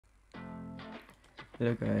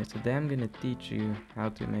Hello guys, today I'm gonna teach you how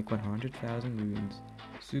to make 100,000 runes.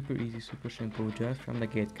 Super easy, super simple, just from the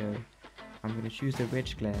get-go. I'm gonna choose the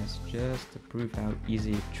rich class just to prove how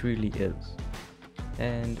easy it truly is.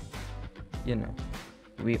 And, you know,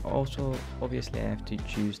 we also obviously have to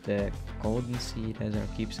choose the golden seed as our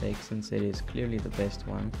keepsake since it is clearly the best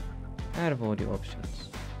one out of all the options.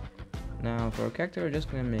 Now for our character we're just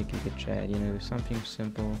gonna make it a chat, something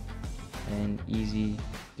simple and easy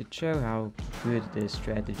to show how good this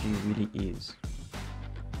strategy really is.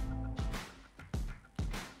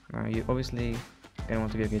 Now you obviously gonna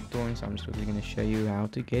want to go get thorns, so I'm just quickly gonna show you how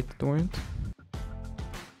to get thorns.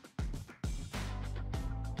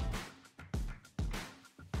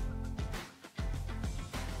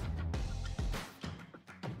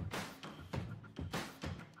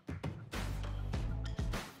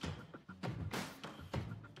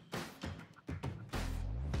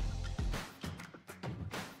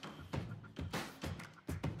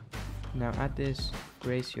 Now at this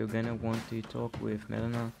grace you're gonna want to talk with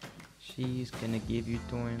Melina. She's gonna give you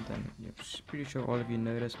torrent, and I'm pretty sure all of you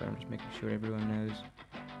know this, but I'm just making sure everyone knows.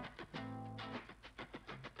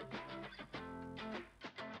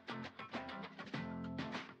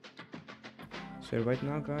 So right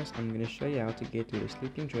now guys, I'm gonna show you how to get to the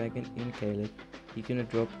sleeping dragon in Caleb. He's gonna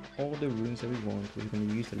drop all the runes that we want, which we're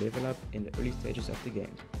gonna use to level up in the early stages of the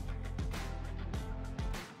game.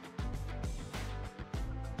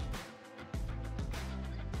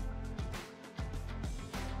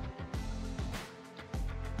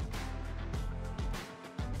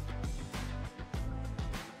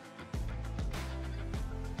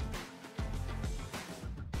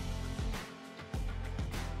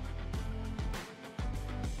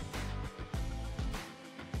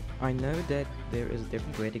 I know that there is a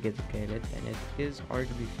different way to get to Caled, and it is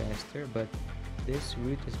arguably faster, but this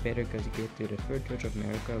route is better because you get to the third Church of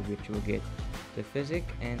America, which you will get the Physic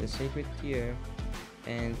and the Sacred Tier,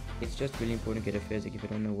 and it's just really important to get a Physic if you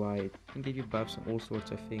don't know why. It can give you buffs on all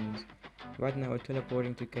sorts of things. Right now we're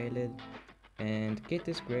teleporting to Caled, and get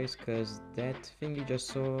this grace because that thing you just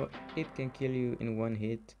saw, it can kill you in one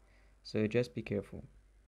hit, so just be careful.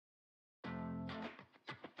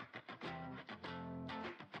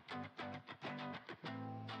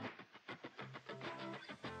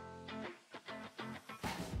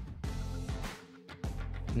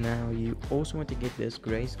 Now you also want to get this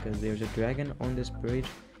grace because there's a dragon on this bridge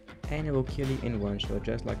and it will kill you in one shot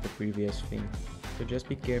just like the previous thing. So just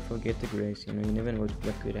be careful, get the grace, you never know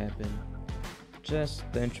what could happen. Just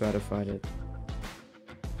don't try to fight it.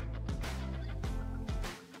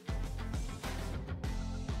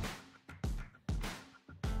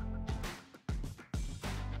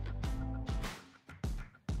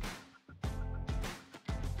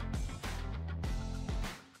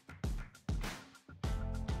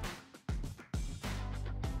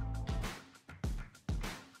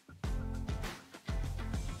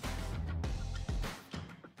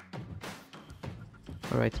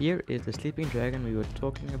 Alright, here is the sleeping dragon we were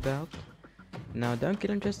talking about. Now don't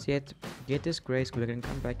kill him just yet, get this grace, we're gonna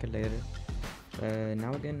come back here later.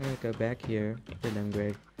 Now we're gonna go back here, the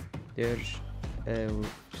Limgrave. There's a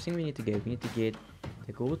thing we need to get. We need to get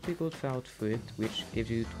the gold pickled foul foot, which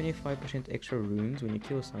gives you 25% extra runes when you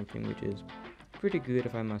kill something, which is pretty good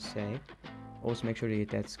if I must say. Also make sure to get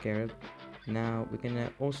that scarab. Now we're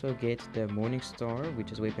gonna also get the morning star,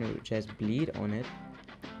 which is a weapon which has bleed on it.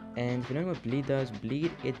 And if you know what bleed does,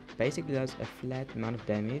 bleed, it basically does a flat amount of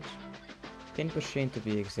damage, 10% to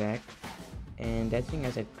be exact, and that thing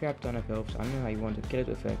has a crap ton of health, so I don't know how you want to kill it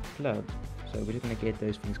with a club, so we're just gonna get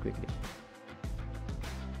those things quickly.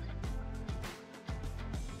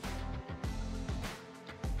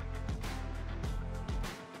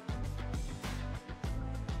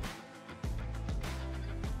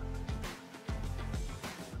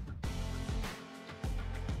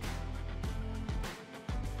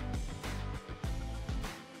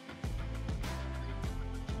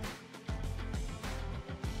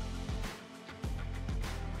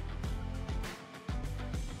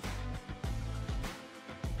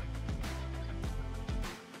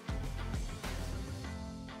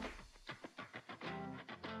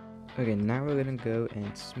 Okay, now we're gonna go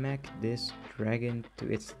and smack this dragon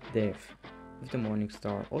to its death with the morning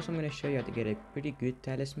star. Also I'm gonna show you how to get a pretty good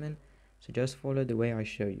talisman, so just follow the way I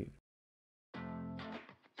show you.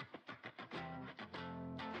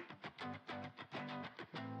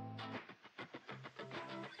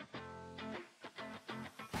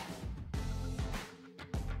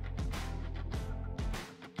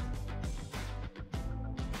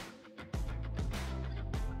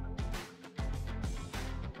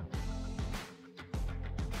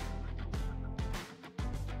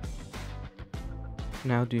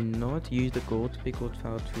 Now do not use the gold to pick gold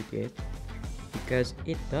file tweet yet, because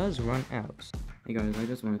it does run out. Hey guys, I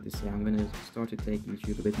just wanted to say I'm gonna start to take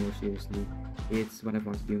YouTube a bit more seriously. It's what I've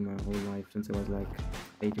wanted to do my whole life since I was like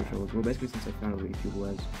 8 years old. Well, basically since I found out what YouTube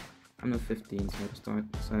was. I'm not 15, so I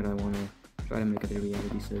decided I wanna try to make it a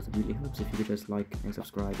reality, so it really helps if you could just like and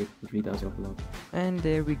subscribe. It really does help a lot. And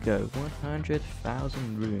there we go,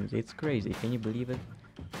 100,000 runes. It's crazy, can you believe it?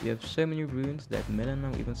 We have so many runes that Melon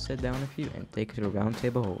will even sit down with you and take it to the round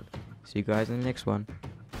table hold. See you guys in the next one.